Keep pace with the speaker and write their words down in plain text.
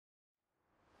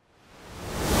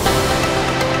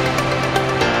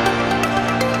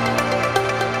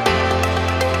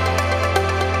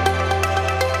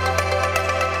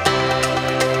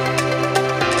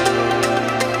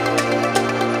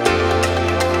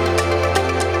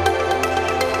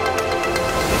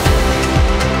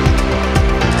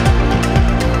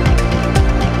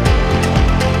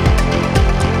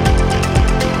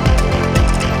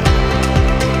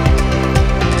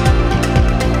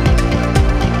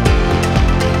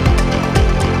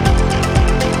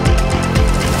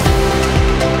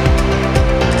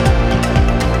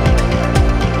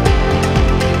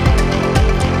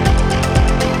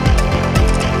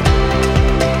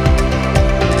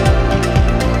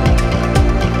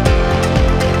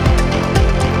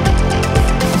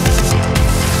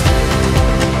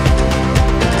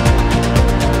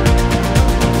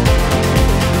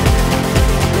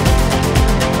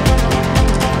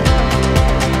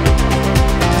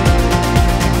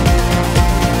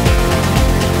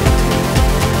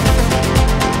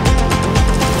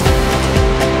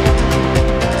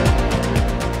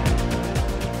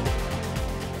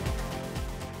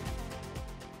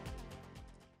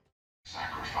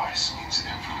choice means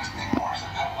infinitely more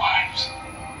than their lives.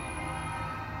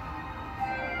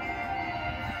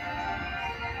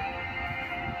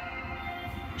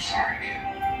 I'm sorry, kid.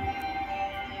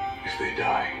 If they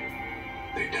die,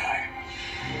 they die.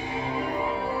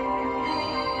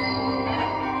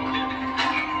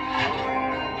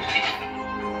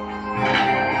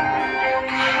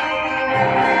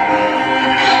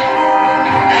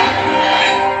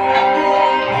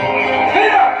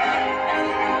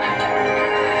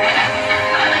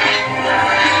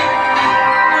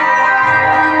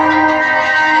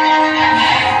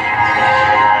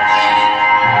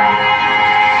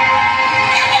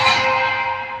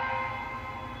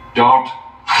 Don't. This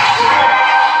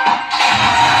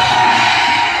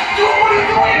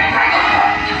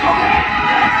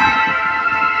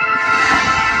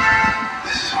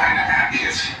is why I never have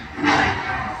kids.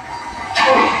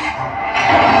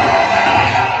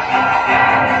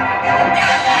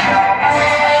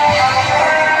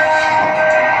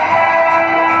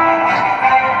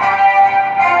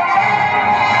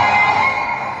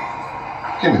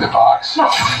 Give me the box. No.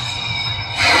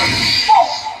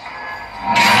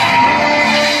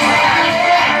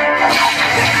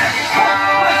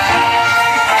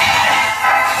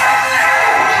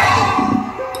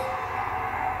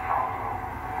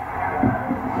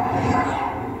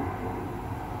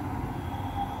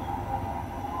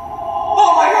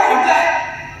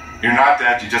 You're not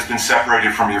dead, you've just been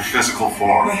separated from your physical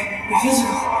form. Wait, your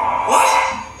physical? What?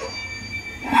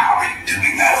 How are you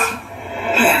doing that?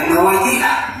 I have no idea.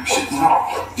 You should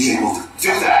not be able to do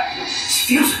that. This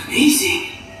feels amazing.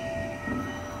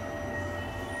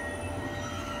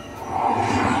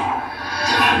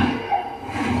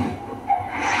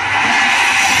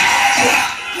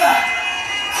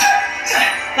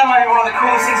 That might be one of the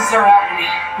coolest things that's ever happened to me.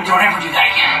 But don't ever do that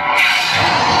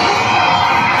again.